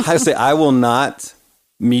 I say, I will not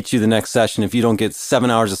meet you the next session if you don't get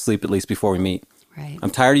 7 hours of sleep at least before we meet. Right.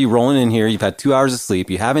 I'm tired of you rolling in here. You've had 2 hours of sleep.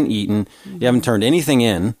 You haven't eaten. You haven't turned anything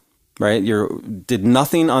in, right? You did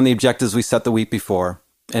nothing on the objectives we set the week before.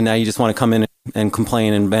 And now you just want to come in and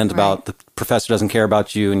complain and vent about the professor doesn't care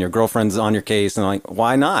about you and your girlfriend's on your case. And I'm like,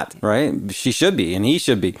 why not? Right? She should be and he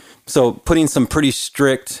should be. So putting some pretty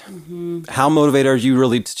strict, how motivated are you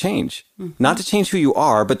really to change? Not to change who you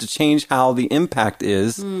are, but to change how the impact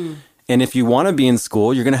is. And if you want to be in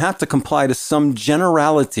school, you're going to have to comply to some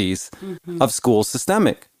generalities of school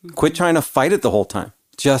systemic. Quit trying to fight it the whole time.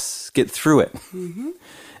 Just get through it.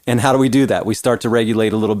 And how do we do that? We start to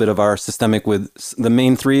regulate a little bit of our systemic with the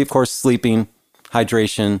main three, of course, sleeping,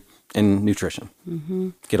 hydration, and nutrition.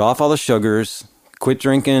 Get off all the sugars. Quit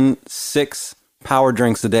drinking 6 power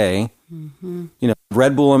drinks a day. You know,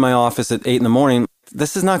 Red Bull in my office at 8 a.m.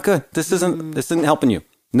 This is not good. This isn't helping you.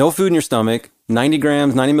 No food in your stomach. 90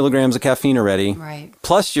 milligrams of caffeine already. Right.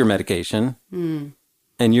 Plus your medication. And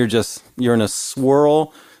you're in a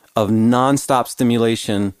swirl of nonstop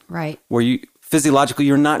stimulation. Right. Where physiologically,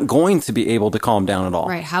 you're not going to be able to calm down at all.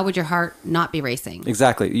 Right. How would your heart not be racing?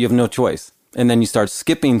 Exactly. You have no choice. And then you start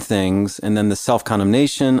skipping things, and then the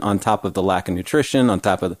self-condemnation on top of the lack of nutrition, on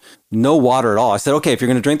top of no water at all. I said, okay, if you're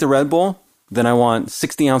going to drink the Red Bull, then I want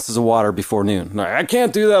 60 ounces of water before noon. Like, I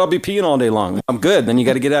can't do that. I'll be peeing all day long. I'm good. Then you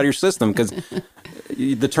got to get out of your system because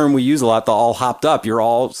the term we use a lot, the all hopped up. You're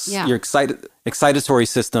all, your excitatory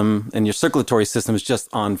system and your circulatory system is just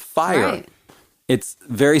on fire. Right. It's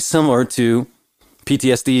very similar to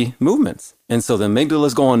PTSD movements. And so the amygdala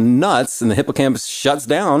is going nuts and the hippocampus shuts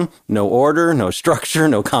down. No order, no structure,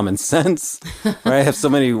 no common sense. Right? I have so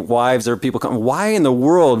many wives or people come, why in the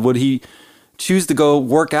world would he choose to go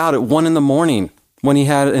work out at 1 a.m. when he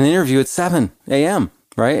had an interview at 7 a.m.,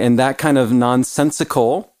 right? And that kind of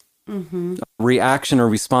nonsensical reaction or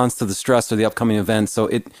response to the stress or the upcoming event. So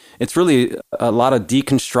it's really a lot of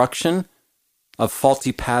deconstruction of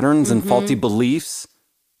faulty patterns and faulty beliefs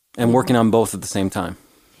and working on both at the same time.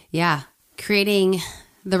 Yeah. Creating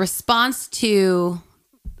the response to,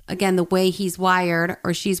 again, the way he's wired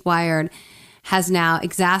or she's wired has now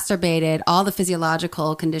exacerbated all the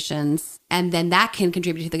physiological conditions. And then that can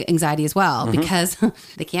contribute to the anxiety as well because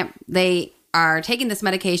they are taking this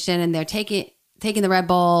medication and they're taking the Red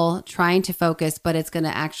Bull, trying to focus, but it's going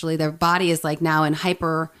to actually, their body is like now in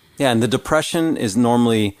hyper. Yeah, and the depression is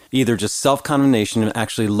normally either just self-condemnation and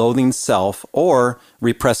actually loathing self or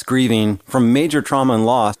repressed grieving from major trauma and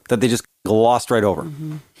loss that they just glossed right over.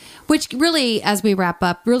 Which really, as we wrap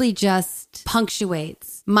up, really just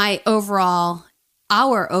punctuates our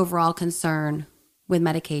overall concern with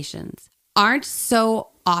medications. Aren't so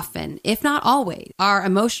often, if not always, our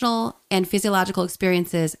emotional and physiological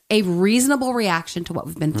experiences a reasonable reaction to what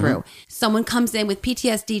we've been through. Someone comes in with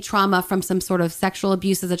PTSD trauma from some sort of sexual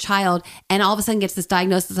abuse as a child and all of a sudden gets this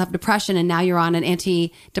diagnosis of depression and now you're on an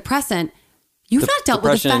antidepressant. You've not dealt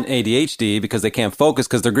with depression and ADHD because they can't focus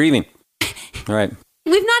because they're grieving. Right.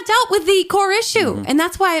 We've not dealt with the core issue. And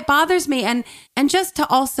that's why it bothers me. And just to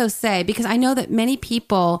also say, because I know that many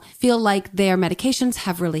people feel like their medications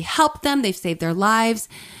have really helped them. They've saved their lives.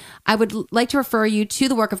 I would like to refer you to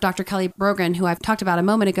the work of Dr. Kelly Brogan, who I've talked about a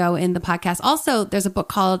moment ago in the podcast. Also, there's a book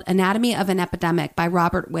called Anatomy of an Epidemic by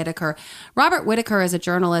Robert Whitaker. Robert Whitaker is a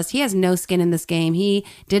journalist. He has no skin in this game. He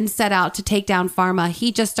didn't set out to take down pharma.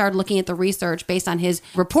 He just started looking at the research based on his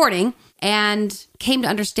reporting and came to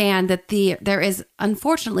understand that there is,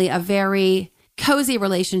 unfortunately, a very cozy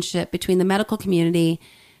relationship between the medical community,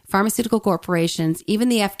 pharmaceutical corporations, even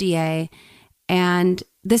the FDA. And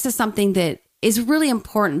this is something that is really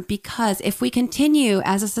important, because if we continue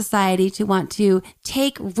as a society to want to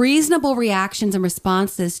take reasonable reactions and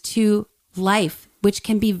responses to life, which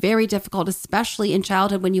can be very difficult, especially in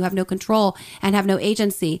childhood when you have no control and have no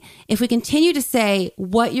agency. If we continue to say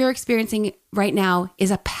what you're experiencing right now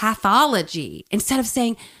is a pathology, instead of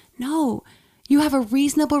saying, no, you have a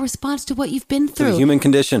reasonable response to what you've been through. It's a human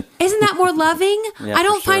condition. Isn't that more loving? Yeah, I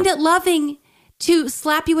don't for sure. find it loving to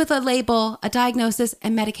slap you with a label, a diagnosis,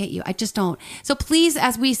 and medicate you. I just don't. So please,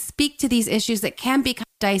 as we speak to these issues that can be kind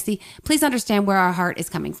of dicey, please understand where our heart is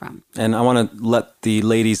coming from. And I want to let the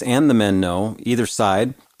ladies and the men know, either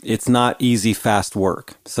side, it's not easy, fast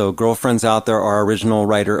work. So girlfriends out there, our original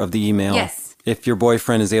writer of the email. Yes. If your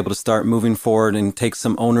boyfriend is able to start moving forward and take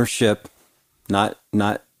some ownership, not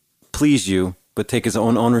please you, but take his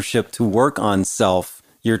own ownership to work on self,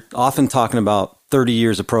 you're often talking about 30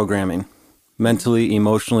 years of programming. Mentally,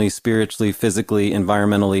 emotionally, spiritually, physically,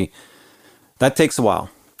 environmentally. That takes a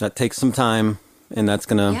while. That takes some time, and that's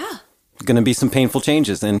gonna be some painful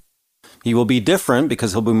changes. And he will be different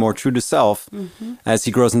because he'll be more true to self as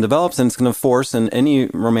he grows and develops, and it's going to force, in any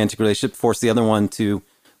romantic relationship, force the other one to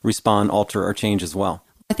respond, alter, or change as well.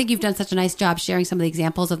 I think you've done such a nice job sharing some of the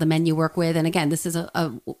examples of the men you work with. And again, this is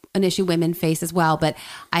an issue women face as well. But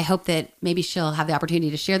I hope that maybe she'll have the opportunity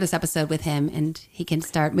to share this episode with him and he can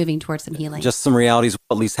start moving towards some healing. Just some realities.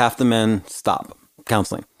 At least half the men stop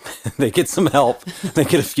counseling. They get some help. They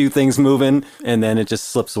get a few things moving, and then it just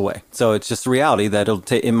slips away. So it's just a reality that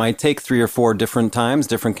it might take 3 or 4 different times,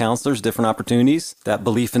 different counselors, different opportunities, that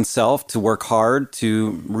belief in self to work hard,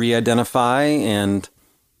 to re-identify, and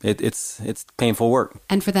it's painful work.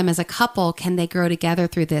 And for them as a couple, can they grow together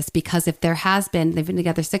through this? Because if there has been, they've been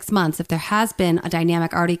together 6 months, if there has been a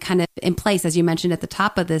dynamic already kind of in place, as you mentioned at the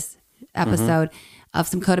top of this episode, of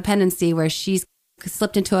some codependency where she's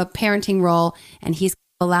slipped into a parenting role and he's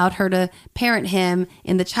allowed her to parent him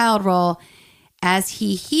in the child role, as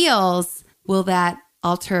he heals, will that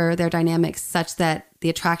alter their dynamics such that the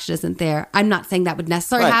attraction isn't there? I'm not saying that would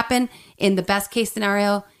necessarily happen. In the best case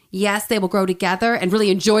scenario, yes, they will grow together and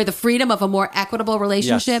really enjoy the freedom of a more equitable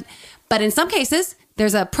relationship. Yes. But in some cases,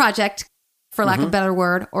 there's a project, for lack of a better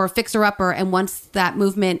word, or a fixer-upper. And once that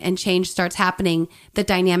movement and change starts happening, the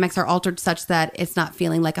dynamics are altered such that it's not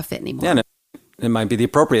feeling like a fit anymore. Yeah, it might be the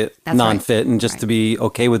appropriate non-fit, and just to be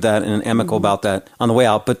okay with that and amicable about that on the way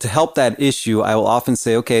out. But to help that issue, I will often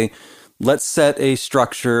say, okay, let's set a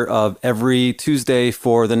structure of every Tuesday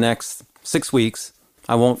for the next 6 weeks.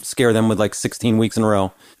 I won't scare them with like 16 weeks in a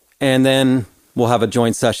row. And then we'll have a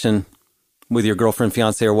joint session with your girlfriend,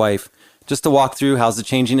 fiance, or wife, just to walk through how's the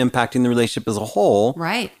changing impacting the relationship as a whole.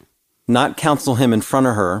 Right. Not counsel him in front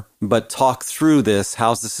of her, but talk through this.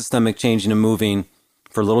 How's the systemic changing and moving,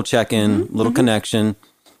 for a little check-in, little connection.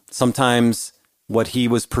 Sometimes what he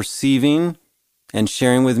was perceiving and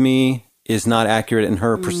sharing with me is not accurate in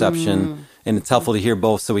her perception. And it's helpful to hear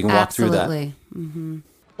both so we can walk through that. Absolutely.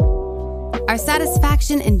 Our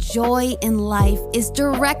satisfaction and joy in life is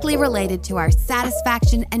directly related to our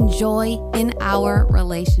satisfaction and joy in our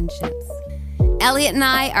relationships. Elliot and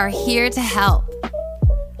I are here to help.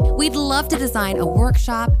 We'd love to design a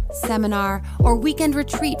workshop, seminar, or weekend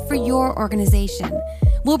retreat for your organization.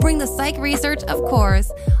 We'll bring the psych research, of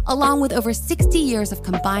course, along with over 60 years of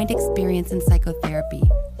combined experience in psychotherapy.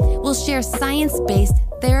 We'll share science-based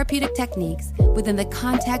therapeutic techniques within the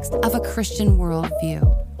context of a Christian worldview.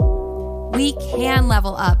 We can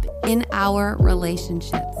level up in our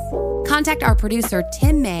relationships. Contact our producer,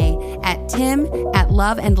 Tim May, at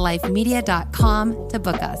tim@loveandlifemedia.com to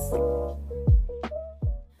book us.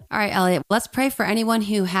 All right, Elliot, let's pray for anyone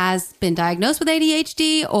who has been diagnosed with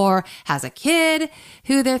ADHD or has a kid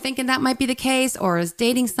who they're thinking that might be the case, or is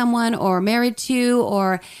dating someone or married to,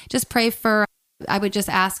 or just pray for, I would just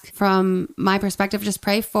ask from my perspective, just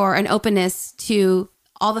pray for an openness to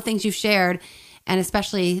all the things you've shared, and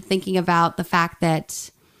especially thinking about the fact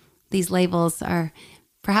that these labels are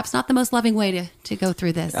perhaps not the most loving way to go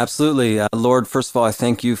through this. Absolutely. Lord, first of all, I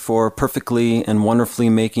thank you for perfectly and wonderfully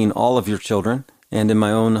making all of your children. And in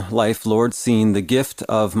my own life, Lord, seeing the gift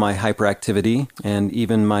of my hyperactivity and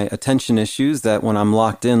even my attention issues that when I'm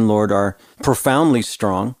locked in, Lord, are profoundly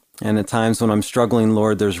strong. And at times when I'm struggling,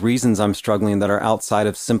 Lord, there's reasons I'm struggling that are outside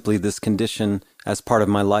of simply this condition as part of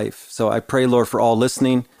my life. So I pray, Lord, for all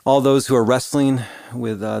listening, all those who are wrestling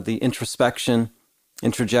with the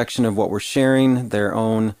introjection of what we're sharing, their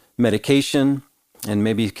own medication, and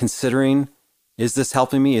maybe considering, is this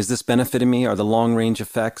helping me? Is this benefiting me? Are the long-range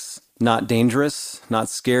effects not dangerous, not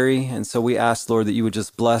scary? And so we ask, Lord, that you would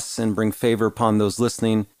just bless and bring favor upon those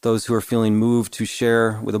listening, those who are feeling moved to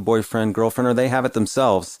share with a boyfriend, girlfriend, or they have it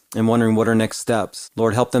themselves and wondering what are next steps.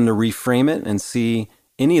 Lord, help them to reframe it and see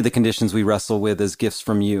any of the conditions we wrestle with as gifts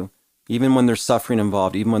from you, even when there's suffering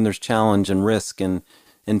involved, even when there's challenge and risk and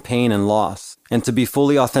pain and loss, and to be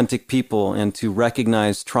fully authentic people and to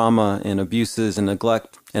recognize trauma and abuses and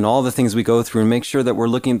neglect and all the things we go through and make sure that we're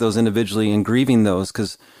looking at those individually and grieving those,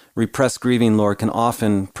 because repressed grieving, Lord, can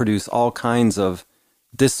often produce all kinds of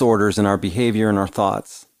disorders in our behavior and our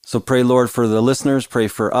thoughts. So pray, Lord, for the listeners, pray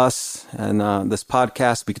for us and this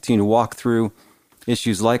podcast. We continue to walk through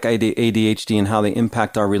issues like ADHD and how they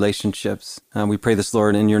impact our relationships. We pray this,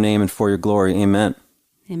 Lord, in your name and for your glory. Amen.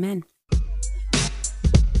 Amen.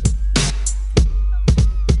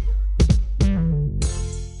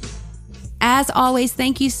 As always,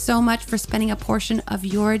 thank you so much for spending a portion of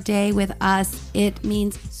your day with us. It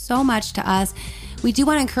means so much to us. We do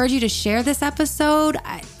want to encourage you to share this episode.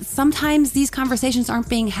 Sometimes these conversations aren't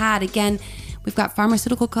being had. Again, we've got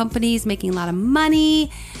pharmaceutical companies making a lot of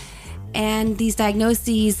money, and these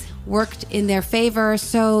diagnoses worked in their favor.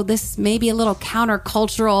 So this may be a little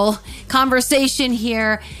countercultural conversation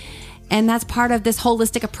here. And that's part of this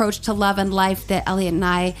holistic approach to love and life that Elliot and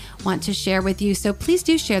I want to share with you. So please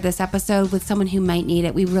do share this episode with someone who might need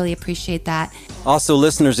it. We really appreciate that. Also,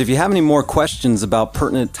 listeners, if you have any more questions about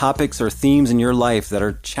pertinent topics or themes in your life that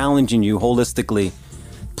are challenging you holistically,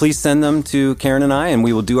 please send them to Karen and I, and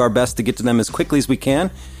we will do our best to get to them as quickly as we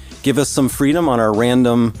can. Give us some freedom on our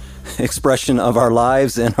random expression of our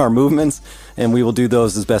lives and our movements, and we will do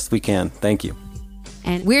those as best we can. Thank you.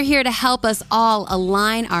 And we're here to help us all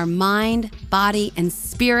align our mind, body, and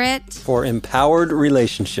spirit for empowered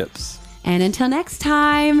relationships. And until next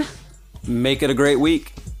time, make it a great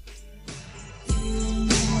week.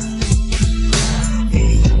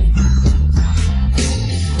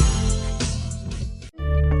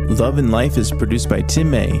 Love and Life is produced by Tim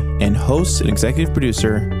May and host and executive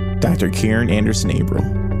producer, Dr. Karen Anderson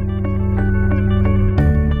Abril.